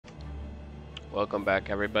Welcome back,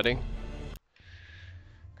 everybody.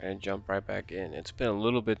 Gonna jump right back in. It's been a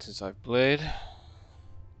little bit since I've played.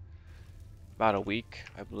 About a week,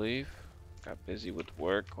 I believe. Got busy with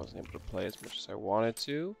work, wasn't able to play as much as I wanted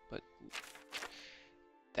to, but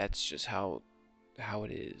that's just how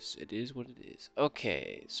it is. It is what it is.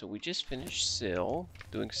 Okay, so we just finished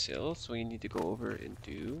doing Syl, so we need to go over and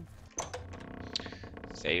do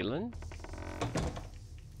Thalen,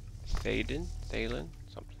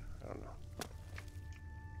 something, I don't know.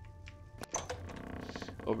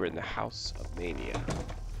 Over in the House of Mania.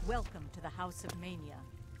 Welcome to the House of Mania.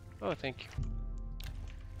 Oh, thank you.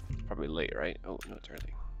 Probably late, right? Oh, no, it's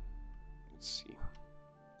early. Let's see.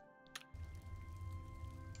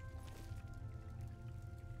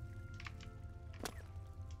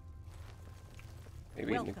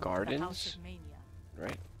 Maybe Welcome in the to the gardens, House of Mania.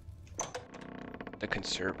 right? The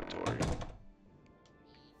conservatory.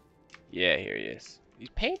 Yeah, here he is. He's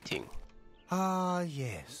painting. Ah,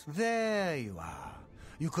 yes, there you are.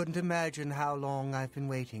 You couldn't imagine how long I've been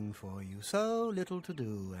waiting for you. So little to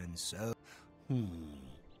do and so...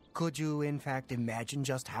 Could you, in fact, imagine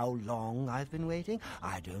just how long I've been waiting?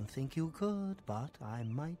 I don't think you could, but I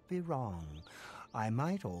might be wrong. I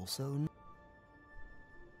might also...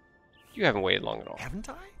 You haven't waited long at all. Haven't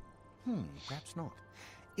I? Perhaps not.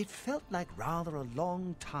 It felt like rather a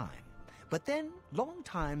long time. But then, long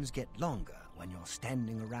times get longer when you're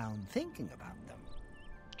standing around thinking about them.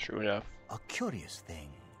 True enough. A curious thing,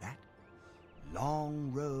 that.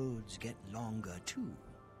 Long roads get longer, too,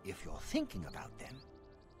 if you're thinking about them.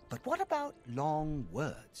 But what about long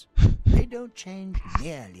words? They don't change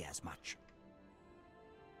nearly as much.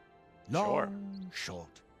 Long,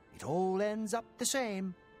 short, it all ends up the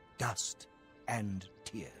same. Dust and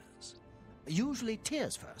tears. Usually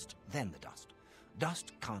tears first, then the dust.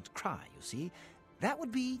 Dust can't cry, you see. That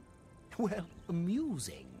would be, well,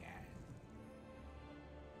 amusing.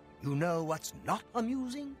 You know what's not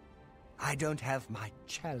amusing? I don't have my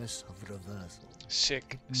chalice of reversal.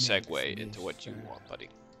 Sick segue into what you want, buddy.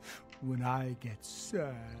 When I get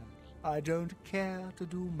sad, I don't care to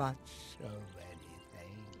do much of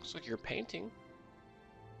anything. Looks like you're painting.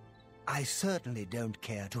 I certainly don't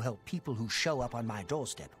care to help people who show up on my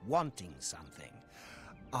doorstep wanting something.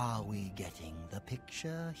 Are we getting the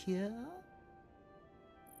picture here?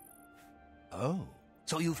 Oh,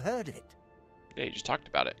 so you've heard of it? Yeah, you just talked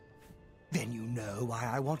about it. Then you know why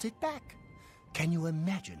I want it back. Can you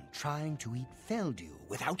imagine trying to eat Felldew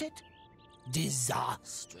without it?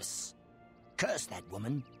 Disastrous. Curse that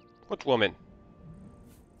woman. What woman?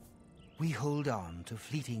 We hold on to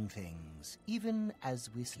fleeting things, even as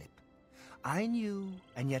we slip. I knew,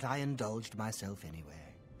 and yet I indulged myself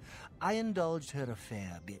anyway. I indulged her a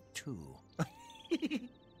fair bit, too.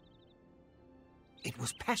 It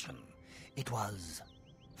was passion. It was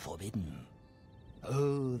forbidden.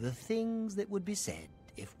 Oh, the things that would be said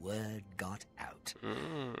if word got out.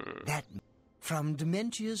 That from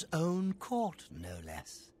Dementia's own court, no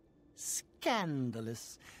less.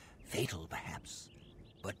 Scandalous. Fatal, perhaps.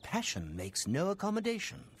 But passion makes no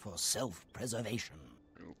accommodation for self-preservation.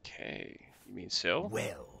 Okay. You mean Syl?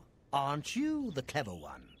 Well, aren't you the clever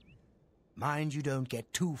one? Mind you don't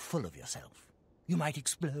get too full of yourself. You might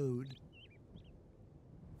explode.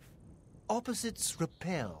 Opposites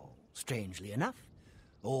repel, strangely enough.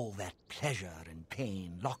 All that pleasure and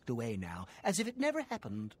pain locked away now, as if it never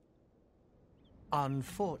happened.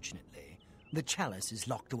 Unfortunately, the chalice is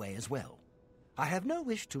locked away as well. I have no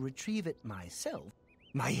wish to retrieve it myself.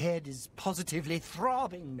 My head is positively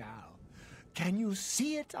throbbing now. Can you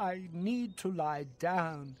see it? I need to lie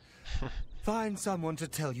down. Find someone to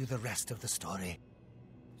tell you the rest of the story.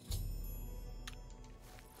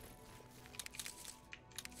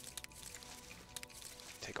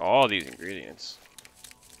 Take all these ingredients.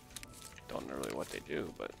 Don't know really what they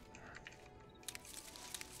do, but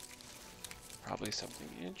probably something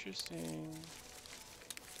interesting.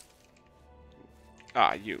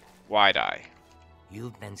 Ah, you. Wide eye.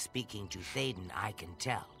 You've been speaking to Thaden, I can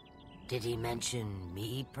tell. Did he mention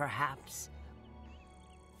me, perhaps?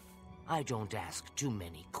 I don't ask too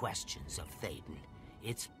many questions of Thaden.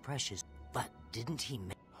 It's precious. But didn't he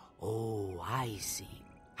Oh, I see.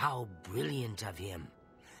 How brilliant of him.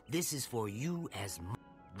 This is for you as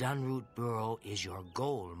Dunroot Burrow is your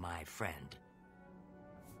goal, my friend.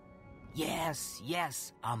 Yes,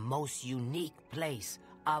 a most unique place.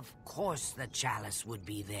 Of course the chalice would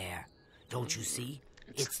be there. Don't you see?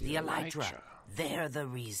 It's the Elytra. They're the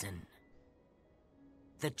reason.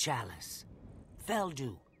 The chalice,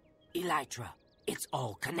 Felldew, Elytra, it's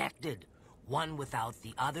all connected. One without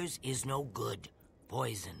the others is no good.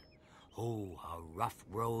 Poison. Oh, a rough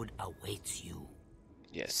road awaits you.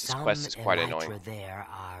 Yes, this Some quest is quite elytra annoying. there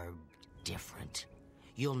are different.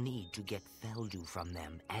 You'll need to get Felldew from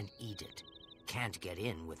them and eat it. Can't get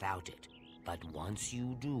in without it. But once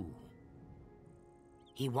you do,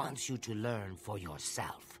 he wants you to learn for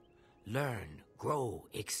yourself. Learn, grow,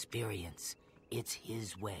 experience. It's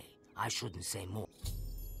his way. I shouldn't say more.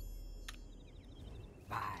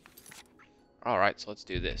 Bye. Alright, so let's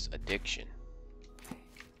do this. Addiction.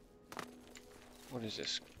 What is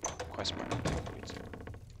this quest mark?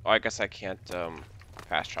 Oh, I guess I can't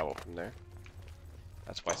fast travel from there.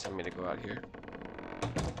 That's why it sent me to go out here.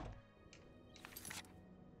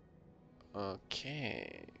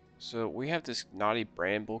 Okay. So we have this naughty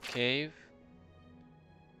bramble cave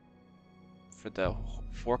for the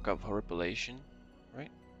fork of horripilation,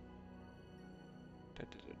 right?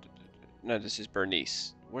 No, this is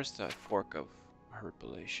Bernice. Where's the fork of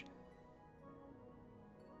horripilation?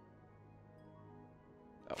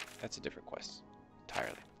 Oh, that's a different quest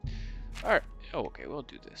entirely. Alright. Oh, okay, we'll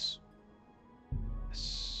do this.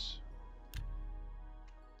 Yes.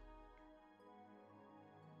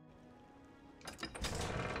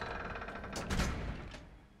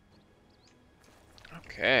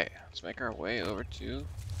 Okay, let's make our way over to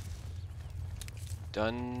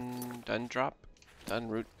Dundrop,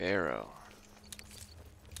 Dunroot Barrow.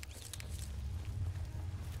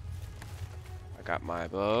 I got my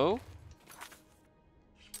bow.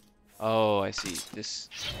 Oh, I see. This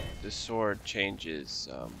sword changes.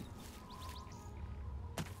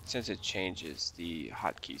 Since it changes, the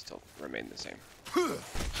hotkeys still remain the same.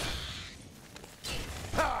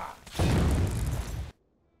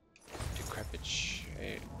 Decrepit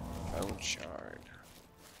bone shard.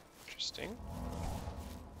 Interesting.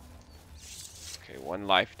 Okay, 1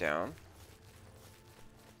 life down.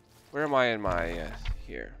 Where am I in my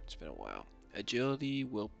here? It's been a while. Agility,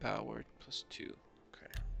 willpower, +2.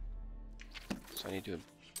 Okay. So I need to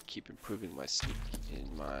keep improving my sneak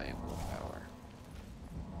in my willpower.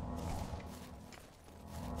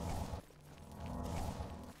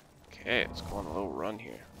 Okay, let's go on a little run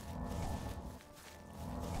here.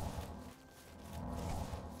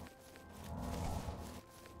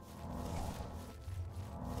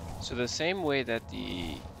 So the same way that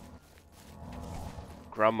the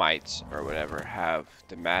Grummites or whatever have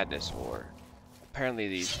the madness ore, apparently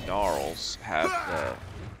these gnarls have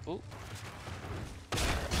the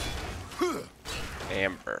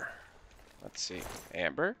amber. Let's see.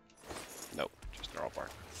 Amber? Nope, just gnarl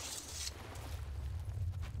bark.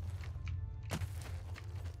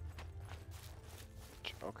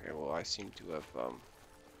 Okay, well I seem to have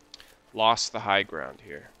lost the high ground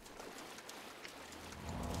here.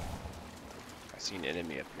 I see an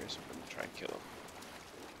enemy up here, so I'm gonna try and kill him.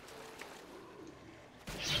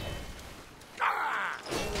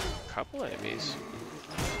 Couple enemies.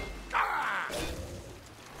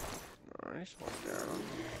 Nice one down.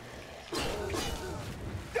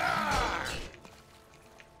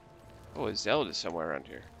 Oh, a Zelda somewhere around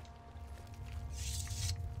here.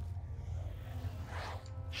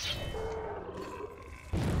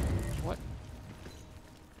 What?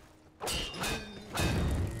 What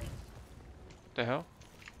the hell?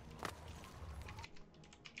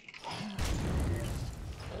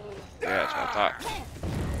 Yeah, that's what I thought.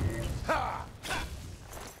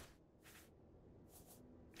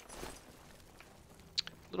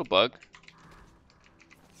 Little bug.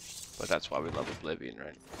 But that's why we love Oblivion,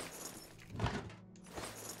 right?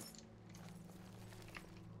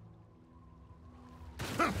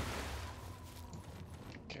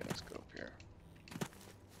 Okay, let's go up here.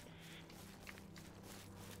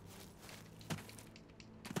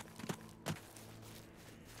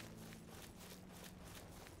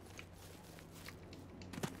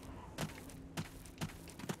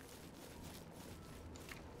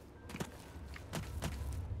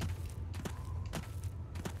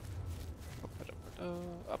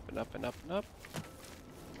 Up and up and up and up.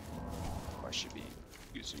 I should be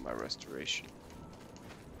using my restoration.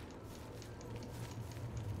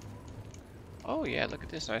 Oh yeah, look at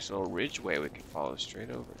this nice little ridgeway we can follow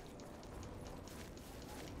straight over.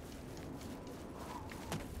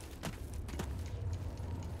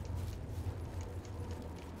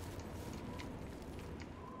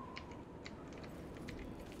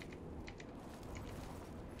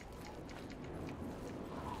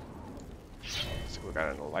 So we got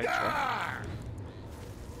an elytra.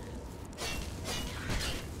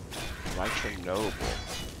 Elytra noble.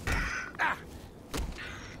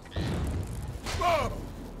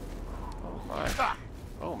 Oh my.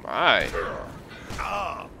 Oh my.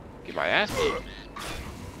 Get my ass beat.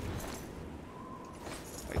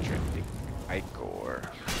 Elytra Ichor.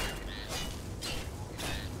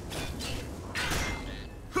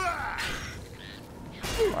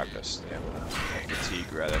 not gonna stamina.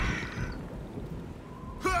 Fatigue, rather.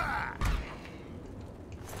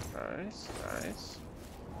 Nice, nice.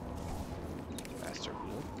 Master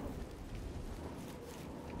blue.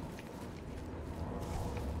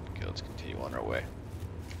 Okay, let's continue on our way.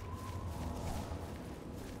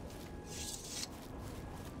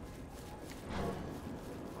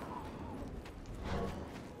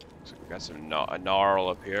 Looks like we got some a gnarl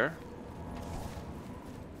up here.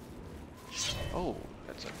 Oh,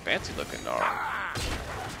 that's a fancy looking gnarl.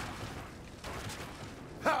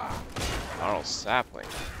 Gnarl sapling.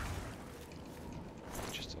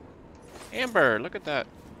 Interesting. Amber, look at that.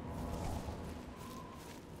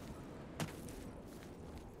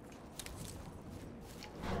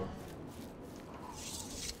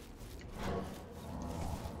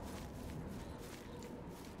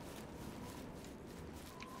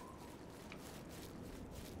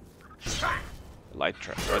 Light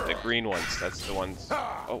truck, or the green ones, that's the ones.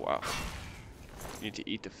 Oh wow. You need to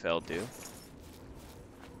eat the Felldew.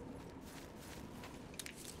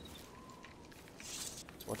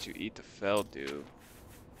 Once you eat the Felldew,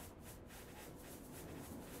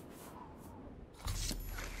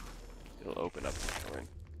 it'll open up the coin.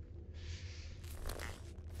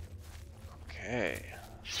 Okay.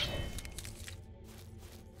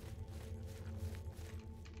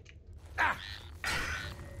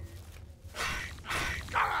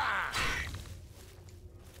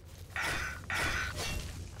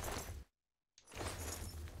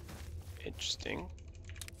 Interesting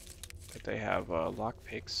that they have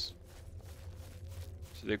lockpicks.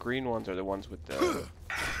 So the green ones are the ones with the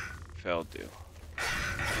Felldew.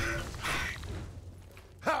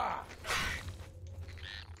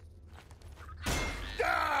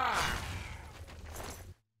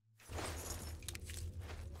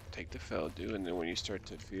 Take the Felldew, and then when you start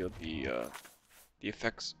to feel the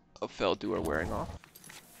effects of Felldew are wearing off,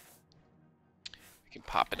 we can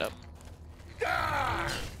pop it up.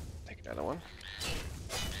 Take another one.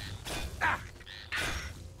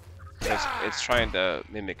 It's trying to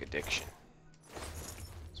mimic addiction.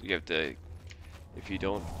 So you have to, if you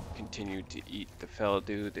don't continue to eat the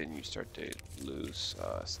Felldew, then you start to lose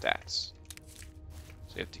stats.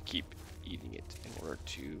 So you have to keep eating it in order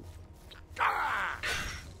to.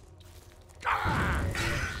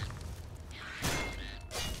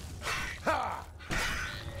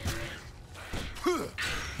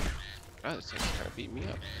 Oh, this thing's kind of beat me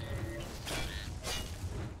up.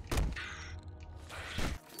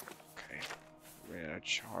 Okay, ran out of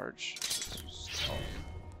charge.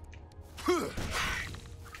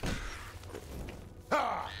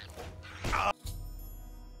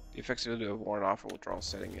 The effects of have worn off and withdrawal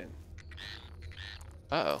setting in.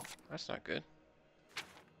 Uh-oh, that's not good.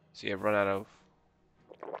 See, I've run out of.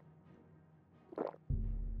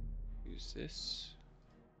 Use this.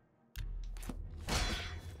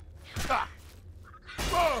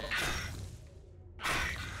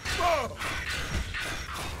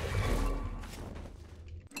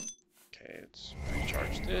 Okay, let's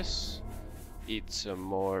recharge this. Eat some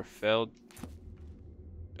more Feld.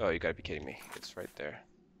 Oh, you gotta be kidding me. It's right there.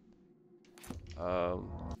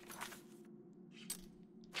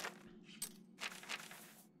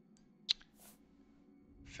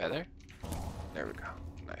 Feather? There we go.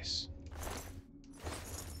 Nice.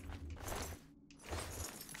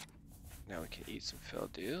 Now we can eat some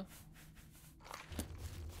Felldew.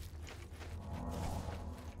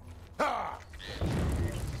 Oh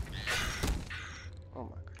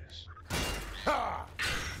my goodness.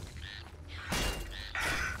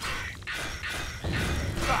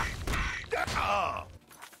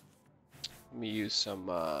 Let me use some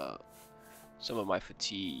of my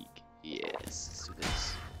fatigue. Yes, let's do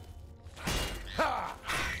this.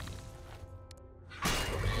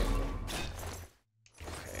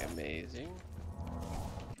 Okay, amazing.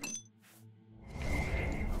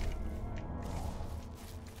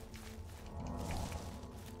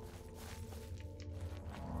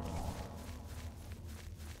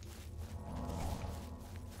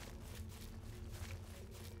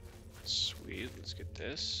 Sweet, let's get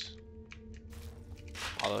this.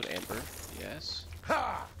 Hollowed amber, yes.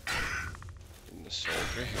 And the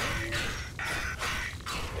soldier here.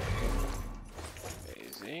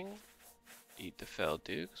 Amazing. Eat the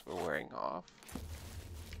Felldew because we're wearing off.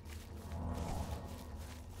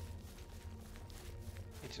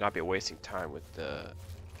 Need to not be wasting time with the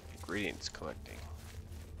ingredients collecting.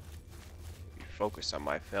 Be focused on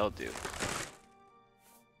my Felldew.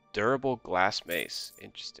 Durable glass mace.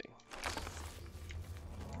 Interesting.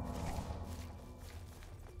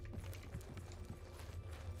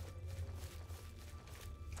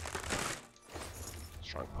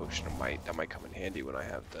 strong potion. That might come in handy when I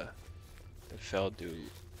have the Felldew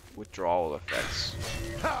withdrawal effects.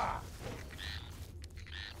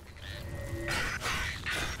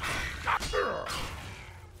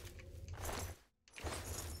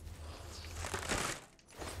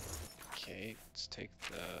 Okay, let's take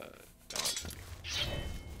the Dawn.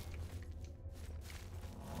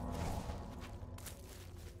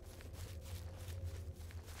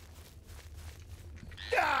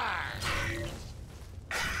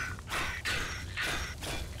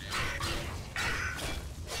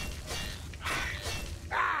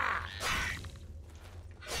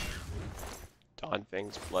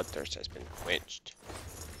 Dawnfang's bloodthirst has been quenched.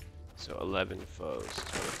 So 11 foes is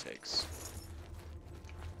what it takes.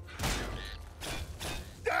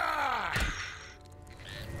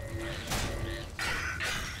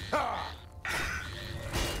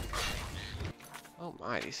 Oh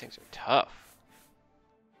my, these things are tough.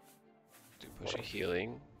 Do push a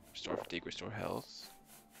healing, restore fatigue, restore health.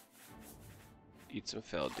 Eat some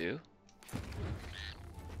Felldew.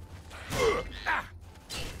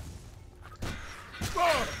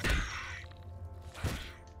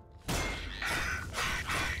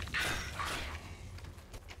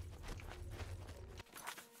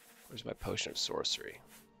 Where's my potion of sorcery?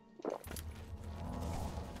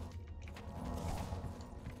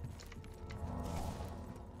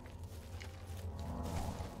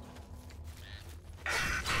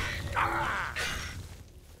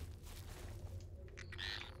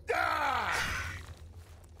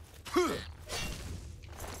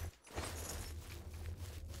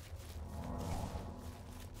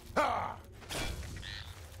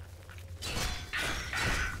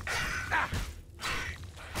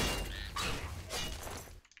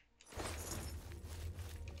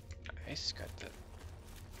 Nice, got the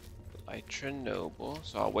Elytra Noble,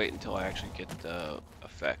 so I'll wait until I actually get the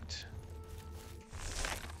effect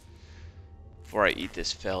before I eat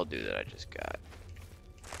this Felldew that I just got.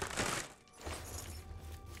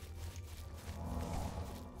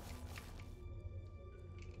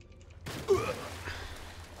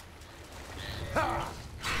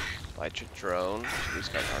 Elytra Drone, so these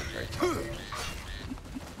guys aren't very tough.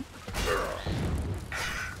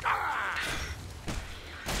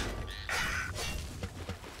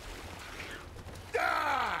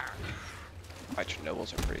 Elytra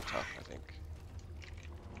Nobles are pretty tough, I think.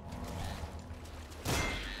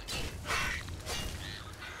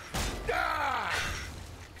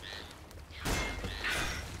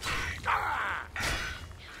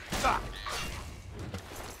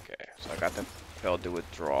 Okay, so I got the Felldew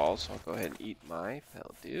withdrawal, so I'll go ahead and eat my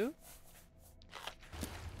Felldew.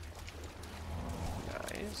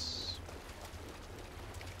 Nice.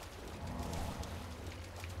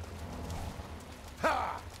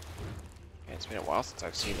 It's been a while since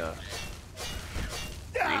I've seen a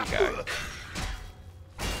green guy.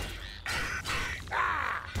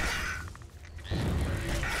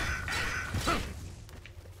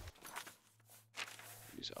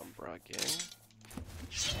 Use Umbra again.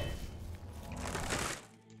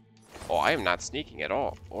 Oh, I am not sneaking at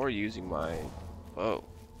all, or using my bow.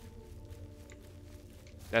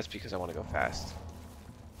 That's because I want to go fast.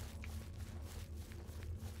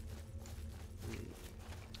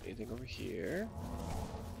 Anything over here?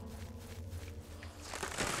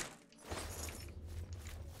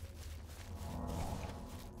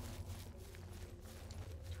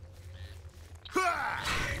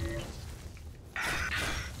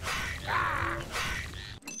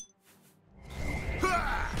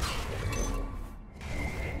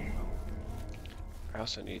 I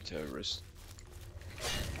also need to I'm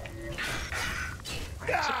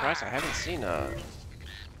surprised I haven't seen a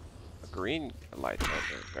green light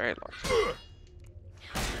for a very long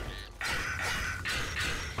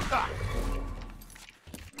time.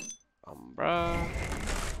 Umbra.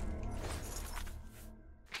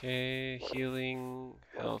 Okay, healing,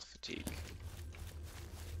 health, fatigue.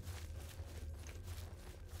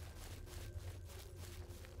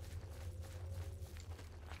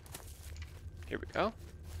 Here we go.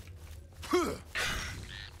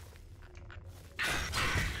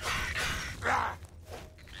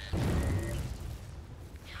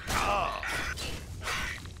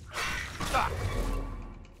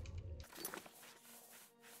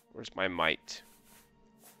 Where's my might?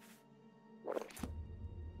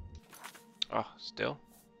 Oh, still.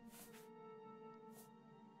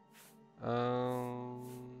 I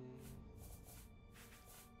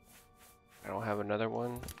don't have another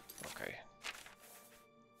one. Okay.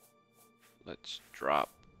 Let's drop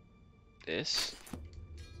this.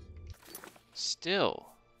 Still.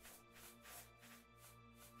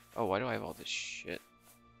 Oh, why do I have all this shit?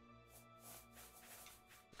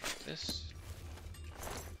 this.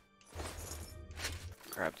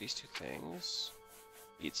 Grab these two things.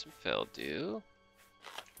 Eat some Felldew.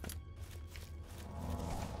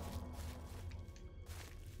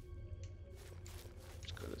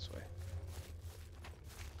 Let's go this way.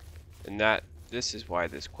 And this is why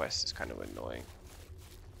this quest is kind of annoying.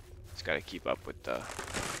 It's got to keep up with the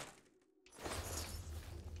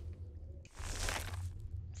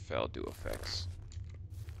Felldew effects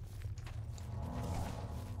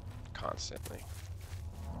constantly.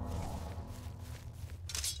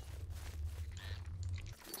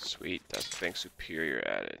 Sweet, that's something superior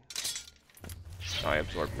added. I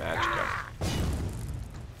absorb magicka.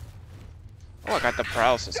 Oh, I got the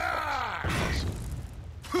paralysis effect. Awesome.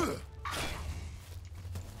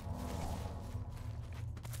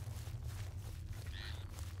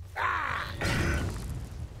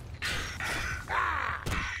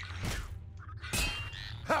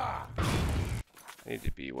 I need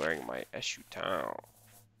to be wearing my escutcheon.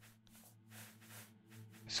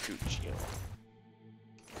 Escutcheon.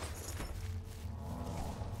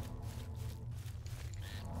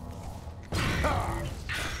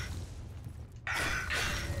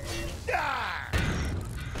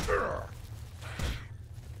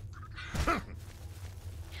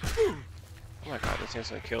 Oh my god, this thing's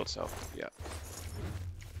gonna kill itself. Yeah.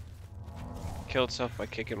 Kill itself by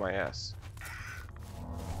kicking my ass.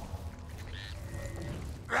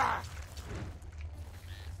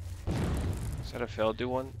 Is that a Felldew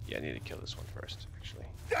one? Yeah, I need to kill this one first, actually.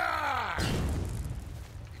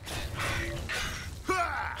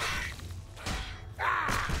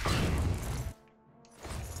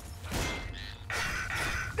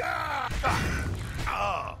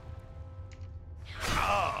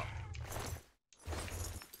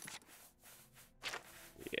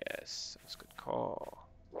 Yes, that's a good call.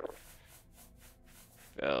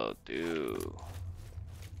 Felldew.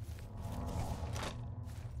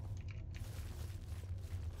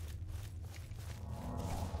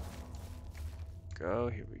 Go,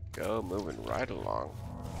 here we go, moving right along.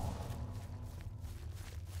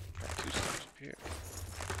 Got 2 steps up here.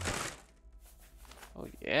 Oh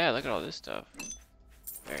yeah, look at all this stuff.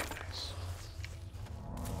 Very nice.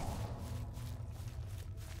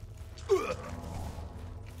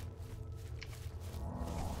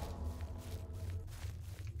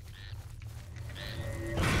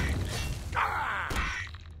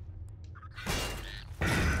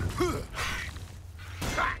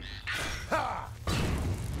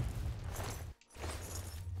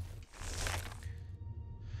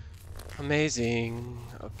 Amazing.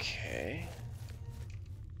 Okay.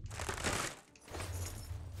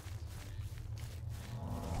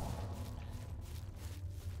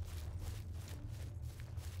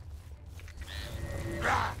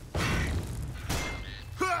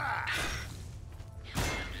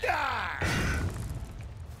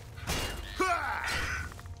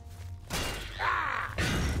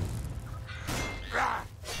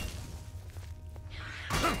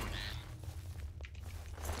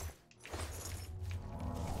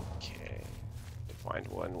 Find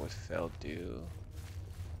one with Felldew.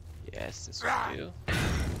 Yes, this will do.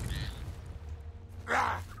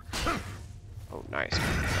 Oh, nice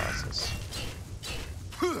process.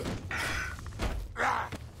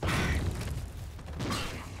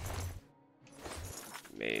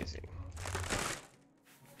 Amazing.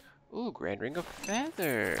 Ooh, Grand Ring of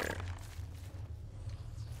Feather.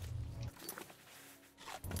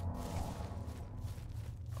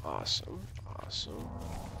 Awesome, awesome.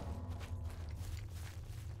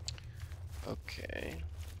 Okay,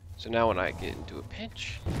 so now when I get into a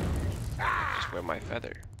pinch, I just wear my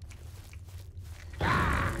feather.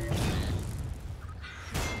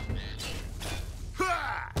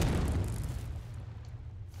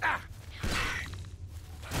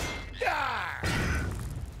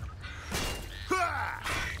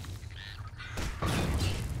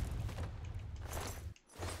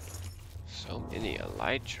 So many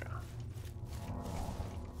elytra.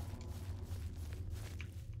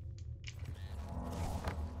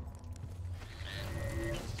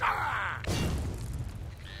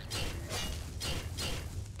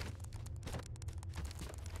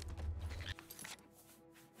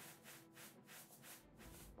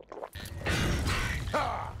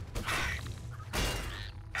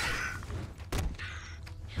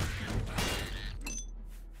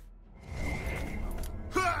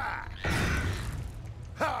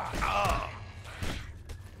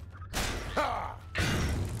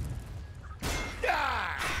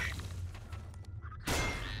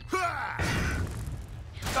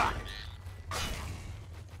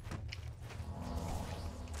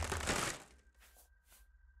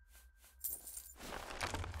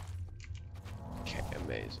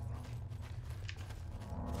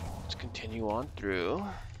 let's continue on through.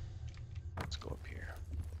 Let's go up here.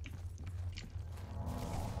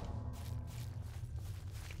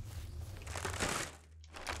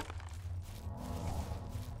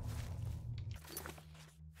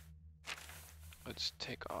 Let's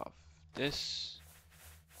take off this,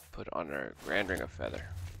 put on our Grand Ring of Feather.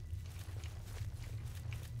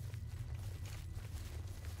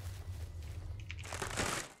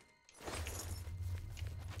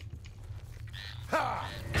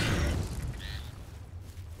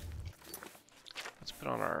 Let's put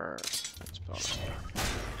on our,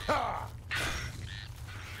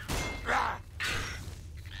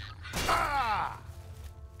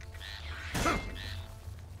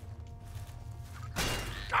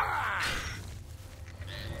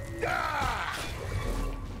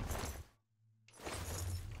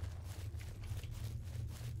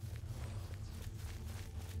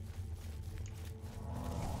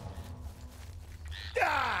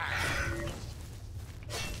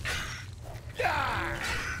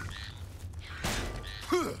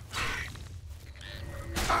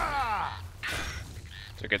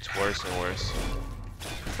 so it gets worse and worse.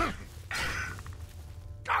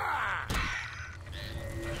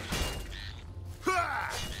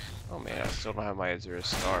 Oh man, I still don't have my Azura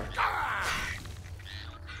Star.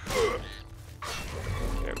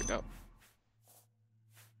 There we go.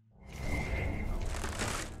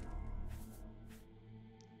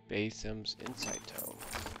 Basim's Insight Tome.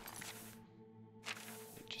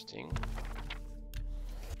 Interesting.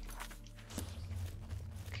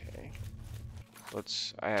 Okay.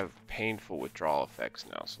 I have painful withdrawal effects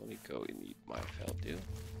now, so let me go and eat my Felldew.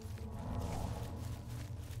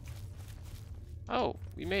 Oh,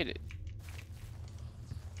 we made it.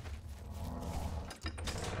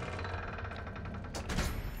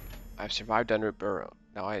 I've survived under a burrow.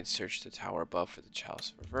 Now I had searched the tower above for the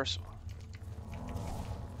Chalice of Reversal. Okay,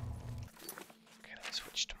 let me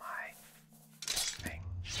switch to my thing.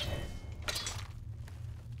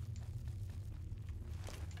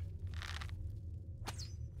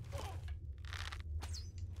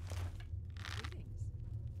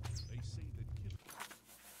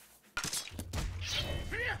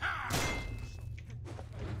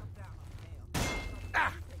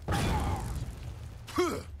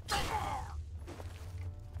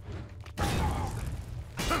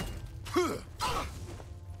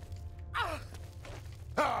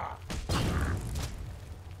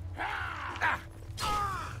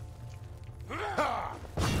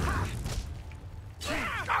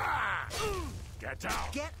 Get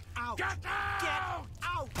out! Get out! Get out!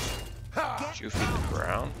 Did you feed the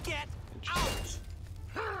ground? Get out!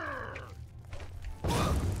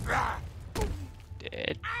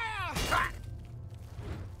 Dead.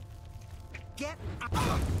 Get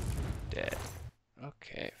out! Dead.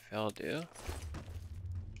 Okay, Felldew.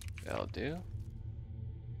 Felldew.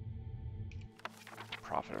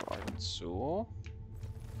 Prophet of Ardent Soul.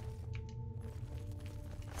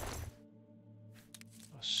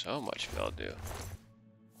 Oh, so much Felldew.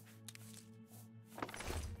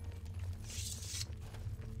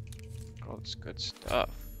 Oh, it's good stuff.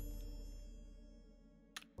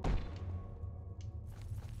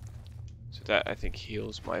 So that, I think,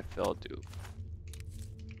 heals my Felldew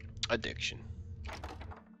addiction.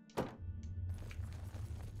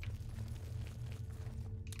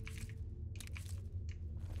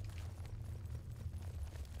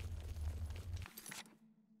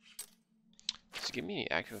 Does it give me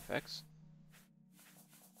any active effects?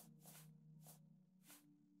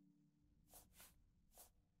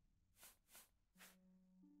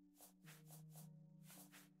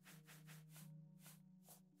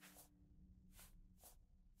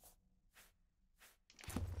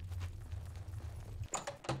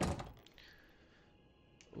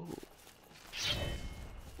 Ooh.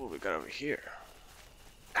 What do we got over here?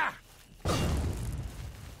 Ah!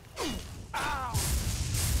 Ow!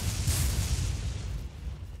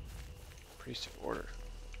 Priest of Order.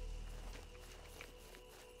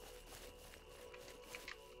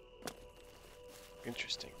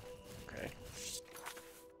 Interesting. Okay.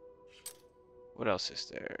 What else is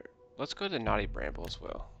there? Let's go to Naughty Bramble as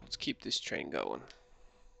well. Let's keep this train going.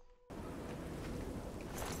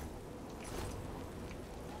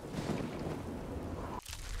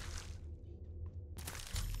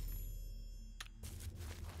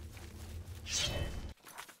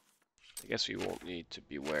 I guess we won't need to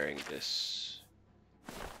be wearing this.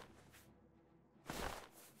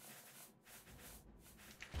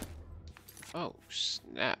 Oh,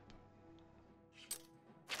 snap.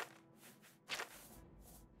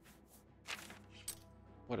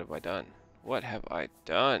 What have I done? What have I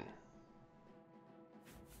done?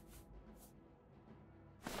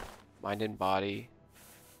 Mind and body.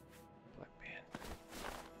 Black man.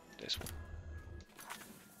 This one.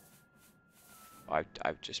 Oh,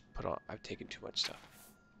 I've just put on. I've taken too much stuff.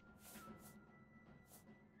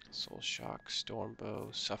 Soul Shock,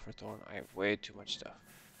 Stormbow, Sufferthorn. I have way too much stuff.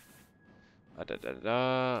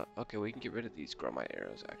 Okay, we can get rid of these Grumite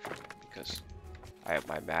arrows actually because I have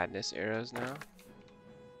my Madness arrows now.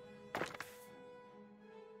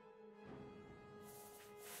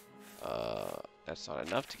 That's not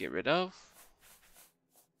enough to get rid of.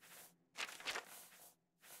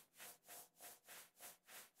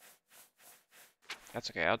 That's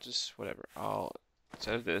okay. I'll just whatever. I'll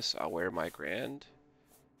instead of this, I'll wear my Grand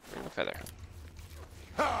Ring of Feather.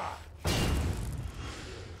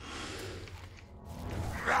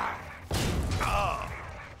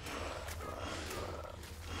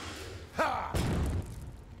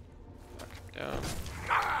 Down.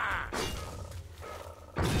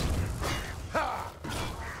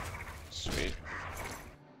 Sweet.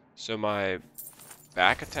 So my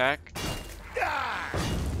back attack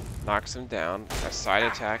knocks him down, my side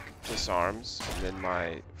attack disarms, and then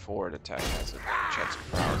my forward attack has a chance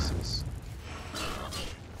of paralysis.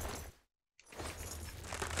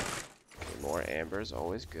 Okay, more ambers,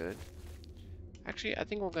 always good. Actually, I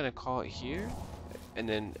think we're gonna call it here, and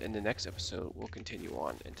then in the next episode we'll continue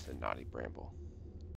on into the Naughty Bramble.